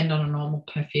you'd spend on a normal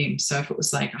perfume. So if it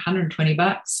was like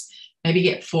 $120, maybe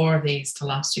get 4 of these to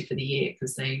last you for the year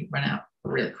because they run out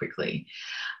really quickly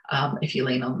if you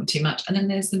lean on them too much. And then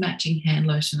there's the matching hand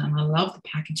lotion, and I love the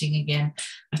packaging again.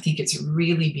 I think it's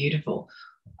really beautiful.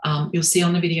 You'll see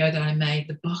on the video that I made,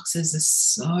 the boxes are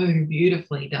so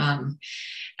beautifully done,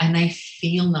 and they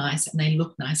feel nice and they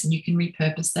look nice, and you can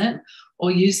repurpose them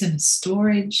or use them as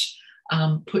storage.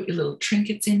 Put your little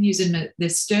trinkets in, use them. They're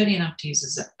sturdy enough to use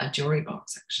as a jewelry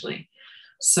box, actually.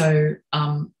 So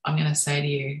I'm going to say to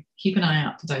you, keep an eye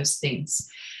out for those things.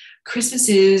 Christmas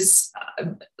is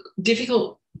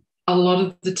difficult a lot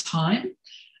of the time.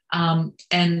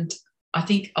 And I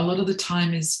think a lot of the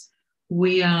time is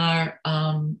we are,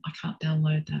 I can't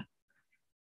download that.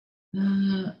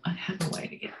 I have a way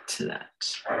to get to that.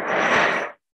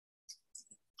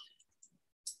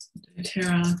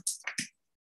 doTERRA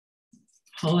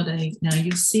holiday. Now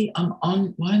you'll see I'm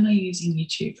on, why am I using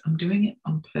YouTube? I'm doing it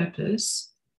on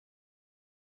purpose.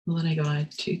 Holiday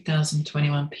Guide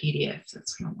 2021 PDF,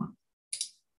 that's what I want.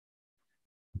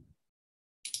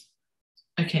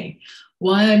 Okay,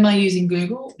 why am I using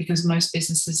Google? Because most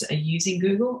businesses are using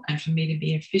Google, and for me to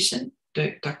be efficient,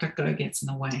 DuckDuckGo gets in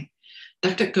the way.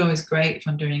 DuckDuckGo is great if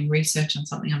I'm doing research on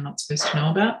something I'm not supposed to know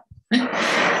about.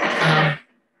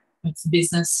 It's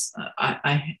business.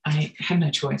 I have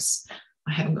no choice.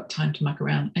 I haven't got time to muck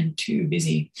around and too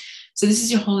busy. So this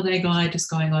is your holiday guide, just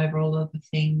going over all of the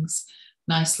things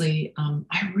nicely.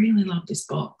 I really love this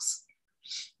box.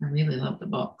 I really love the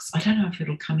box. I don't know if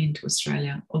it'll come into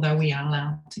Australia, although we are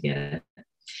allowed to get it.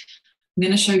 I'm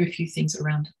going to show you a few things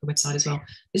around the website as well.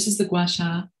 This is the gua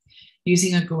sha,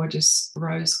 using a gorgeous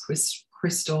rose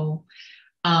crystal.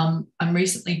 I'm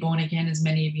recently born again, as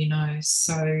many of you know.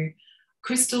 So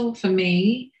crystal for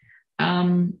me,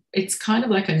 it's kind of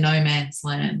like a no man's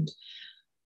land.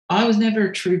 I was never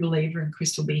a true believer in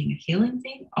crystal being a healing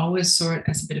thing. I always saw it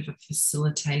as a bit of a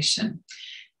facilitation.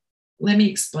 Let me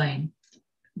explain.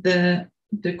 The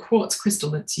quartz crystal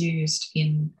that's used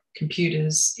in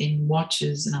computers, in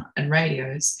watches and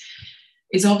radios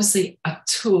is obviously a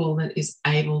tool that is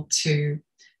able to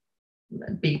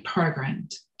be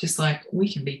programmed, just like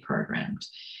we can be programmed.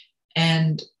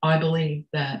 And I believe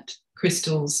that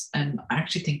crystals, and I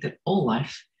actually think that all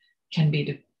life can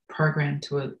be programmed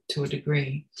to a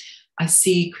degree. I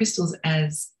see crystals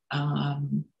as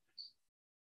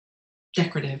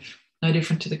decorative, no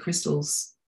different to the crystals,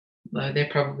 though they're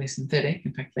probably synthetic.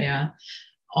 In fact, they are.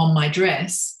 On my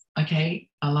dress, okay,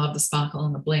 I love the sparkle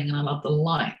and the bling, and I love the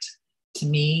light. To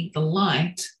me, the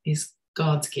light is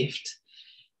God's gift.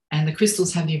 And the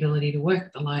crystals have the ability to work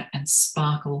with the light and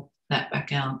sparkle that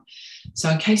back out. So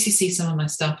in case you see some of my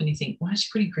stuff and you think, why is she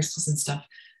putting crystals and stuff?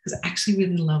 Because I actually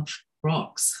really love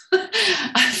rocks.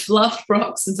 I've loved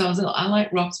rocks since I was little. I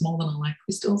like rocks more than I like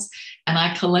crystals. And I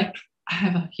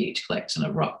have a huge collection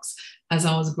of rocks as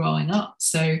I was growing up.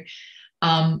 So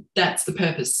that's the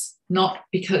purpose, not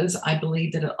because I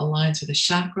believe that it aligns with a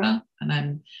chakra, and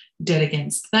I'm dead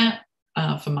against that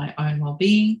for my own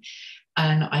well-being.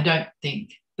 And I don't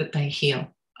think that they heal.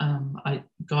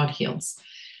 God heals.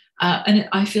 And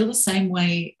I feel the same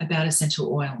way about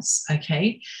essential oils,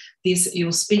 okay?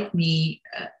 You'll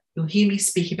hear me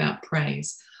speak about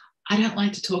praise. I don't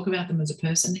like to talk about them as a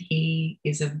person. He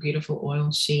is a beautiful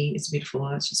oil. She is a beautiful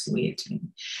oil. It's just weird to me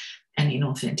and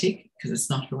inauthentic because it's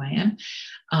not who I am.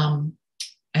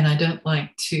 And I don't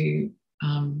like to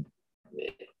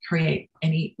create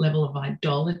any level of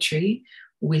idolatry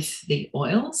with the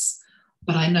oils.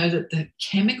 But I know that the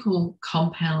chemical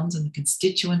compounds and the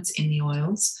constituents in the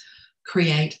oils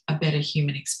create a better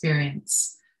human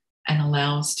experience and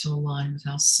allow us to align with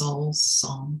our soul's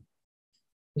song,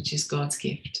 which is God's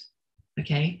gift,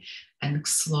 okay? And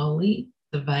slowly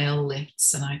the veil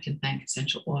lifts, and I can thank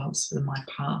essential oils for my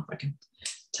path. I can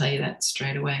tell you that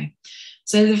straight away.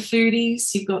 So the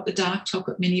foodies, you've got the dark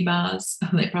chocolate mini bars.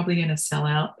 They're probably going to sell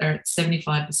out. They're at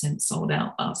 75% sold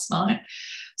out last night.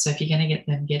 So if you're going to get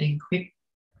them, get in quick.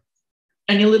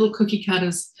 And your little cookie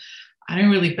cutters, I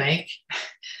don't really bake.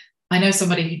 I know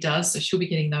somebody who does, so she'll be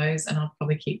getting those, and I'll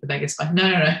probably keep the bag of spice.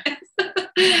 No.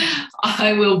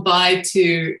 I will buy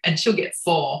 2 and she'll get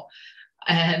 4,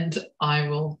 and I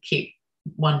will keep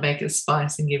 1 baker's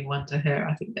spice and give 1 to her.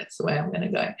 I think that's the way I'm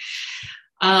going to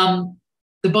go.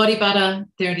 The body butter,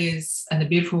 there it is, and the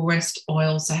beautiful rest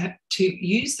oils. So I have to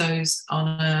use those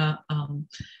on a,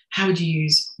 how would you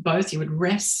use both? You would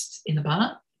rest in the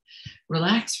bath,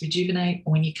 relax, rejuvenate.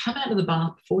 When you come out of the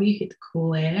bath, before you hit the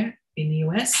cool air in the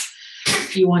US,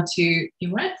 you want to,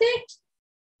 you're right there.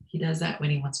 He does that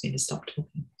when he wants me to stop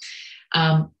talking.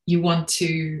 You want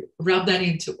to rub that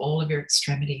into all of your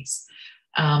extremities.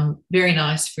 Very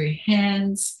nice for your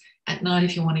hands. At night,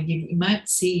 if you want to give, you might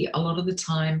see a lot of the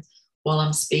time while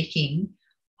I'm speaking,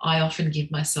 I often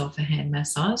give myself a hand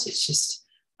massage. It's just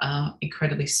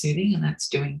incredibly soothing, and that's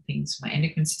doing things for my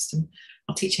endocrine system.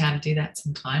 I'll teach you how to do that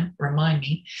sometime. Remind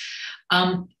me.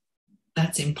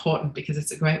 That's important because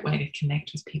it's a great way to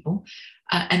connect with people.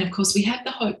 And of course, we have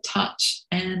the Hope Touch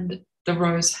and the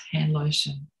Rose Hand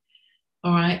Lotion.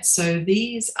 All right, so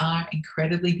these are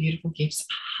incredibly beautiful gifts.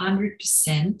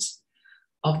 100%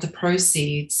 of the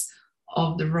proceeds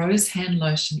of the Rose Hand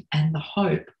Lotion and the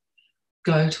Hope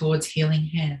go towards healing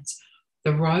hands.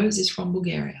 The rose is from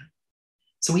Bulgaria.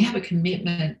 So we have a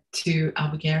commitment to our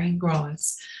Bulgarian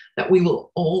growers that we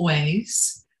will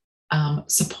always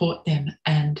support them.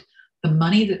 And the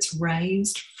money that's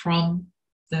raised from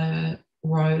the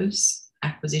rose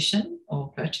acquisition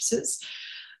or purchases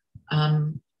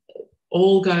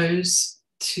all goes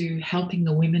to helping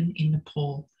the women in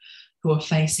Nepal who are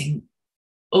facing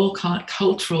all kind of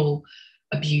cultural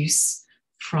abuse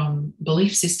from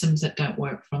belief systems that don't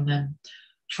work from them,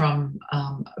 from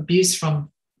abuse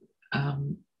from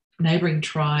neighbouring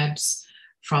tribes,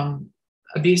 from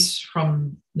abuse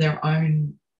from their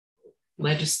own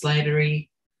legislatory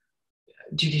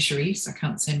judiciaries. I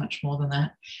can't say much more than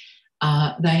that.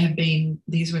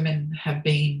 These women have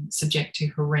been subject to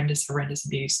horrendous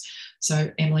abuse.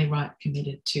 So Emily Wright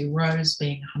committed to Rose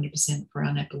being 100% for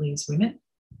our Nepalese women.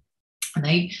 And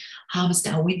they harvest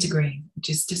our wintergreen, which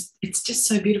is it's just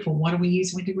so beautiful. What do we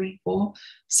use wintergreen for?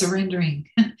 Surrendering.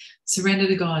 Surrender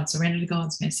to God, surrender to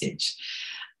God's message.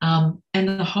 And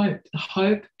the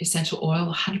Hope essential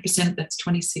oil, 100%, that's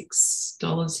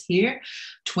 $26 here,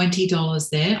 $20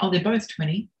 there. Oh, they're both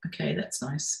 20. Okay, that's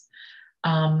nice.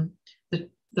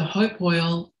 The Hope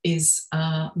oil is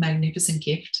a magnificent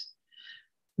gift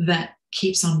that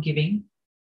keeps on giving.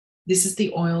 This is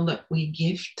the oil that we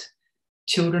gift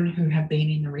children who have been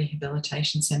in the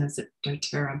rehabilitation centres that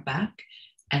doTERRA back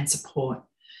and support.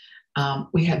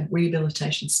 We have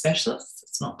rehabilitation specialists.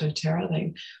 It's not doTERRA.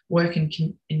 They work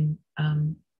in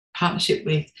partnership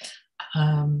with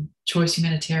Choice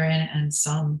Humanitarian and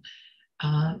some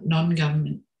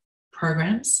non-government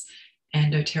programs,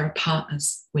 and doTERRA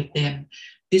partners with them.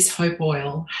 This Hope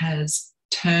oil has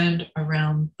turned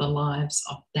around the lives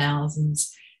of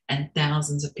thousands and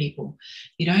thousands of people.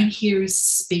 You don't hear us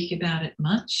speak about it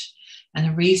much, and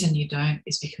the reason you don't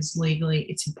is because legally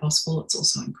it's impossible. It's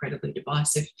also incredibly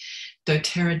divisive.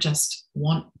 doTERRA just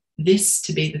want this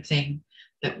to be the thing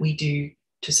that we do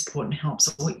to support and help.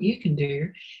 So what you can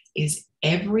do is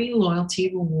every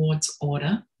loyalty rewards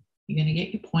order, you're going to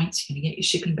get your points, you're going to get your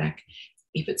shipping back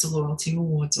if it's a loyalty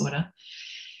rewards order.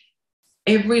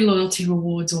 Every loyalty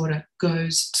rewards order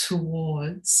goes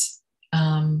towards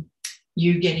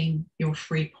you getting your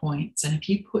free points. And if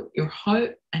you put your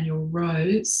Hope and your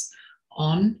Rose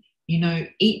on,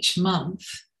 each month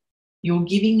you're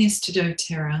giving this to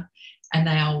doTERRA, and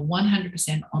they are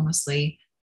 100% honestly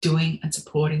doing and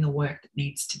supporting the work that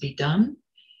needs to be done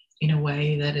in a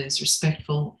way that is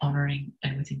respectful, honouring,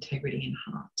 and with integrity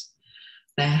in heart.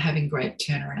 They're having great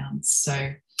turnarounds.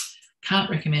 So can't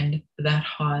recommend that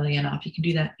highly enough. You can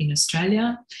do that in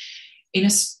Australia.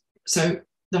 So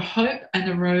the Hope and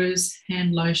the Rose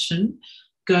hand lotion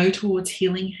go towards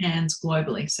healing hands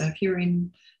globally. So if you're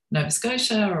in Nova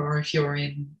Scotia, or if you're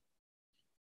in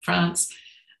France,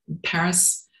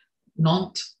 Paris,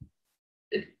 Nantes,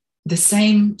 the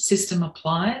same system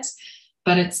applies,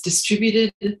 but it's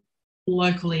distributed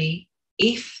locally.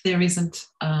 If there isn't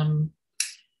a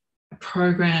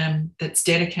program that's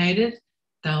dedicated,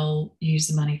 they'll use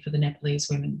the money for the Nepalese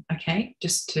women. Okay,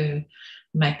 just to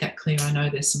make that clear. I know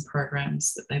there's some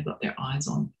programs that they've got their eyes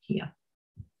on here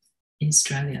in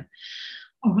Australia.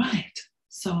 All right,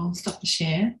 so I'll stop the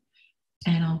share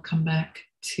and I'll come back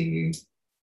to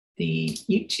the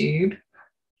YouTube.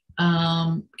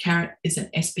 Carrot is an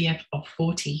SPF of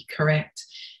 40, correct?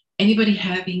 Anybody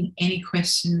having any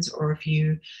questions, or if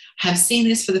you have seen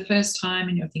this for the first time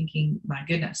and you're thinking, my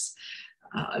goodness,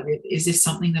 is this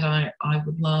something that I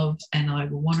would love and I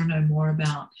would want to know more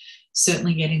about,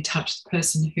 certainly get in touch with the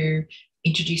person who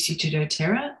introduced you to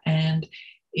doTERRA. And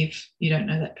if you don't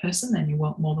know that person, then you're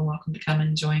more than welcome to come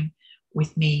and join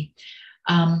with me.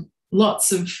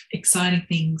 Lots of exciting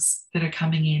things that are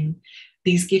coming in.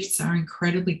 These gifts are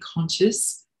incredibly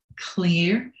conscious,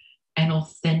 clear, and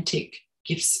authentic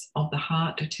gifts of the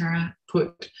heart. doTERRA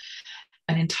put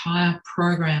an entire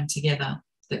program together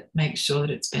that makes sure that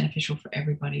it's beneficial for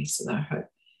everybody. So I hope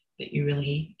that you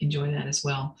really enjoy that as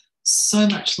well. So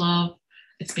much love.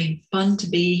 It's been fun to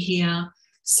be here.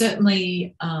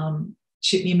 Certainly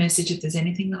shoot me a message if there's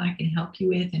anything that I can help you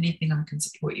with, anything I can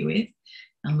support you with.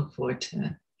 I look forward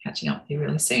to catching up with you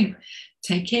really soon.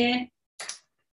 Take care.